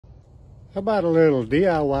How about a little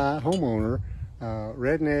DIY homeowner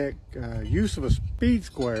redneck use of a speed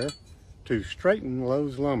square to straighten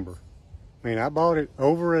Lowe's lumber? I mean, I bought it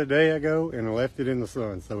over a day ago and left it in the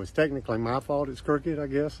sun, so it's technically my fault it's crooked, I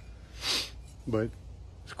guess. But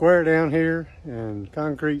square down here and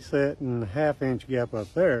concrete set and half-inch gap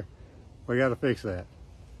up there, we got to fix that.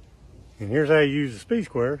 And here's how you use the speed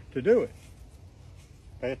square to do it.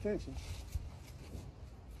 Pay attention.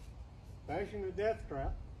 Fashion the death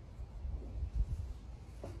trap.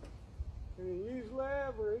 And you use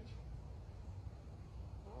leverage,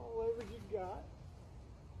 all leverage you got.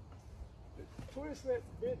 Twist that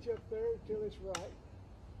bitch up there until it's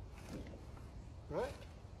right. Right?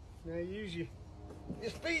 Now you use your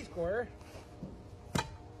speed square.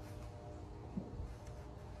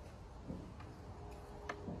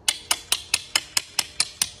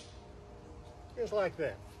 Just like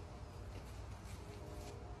that.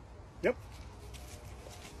 Yep.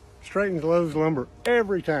 Straightens Lowe's lumber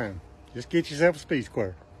every time. Just get yourself a speed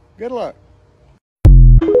square. Good luck.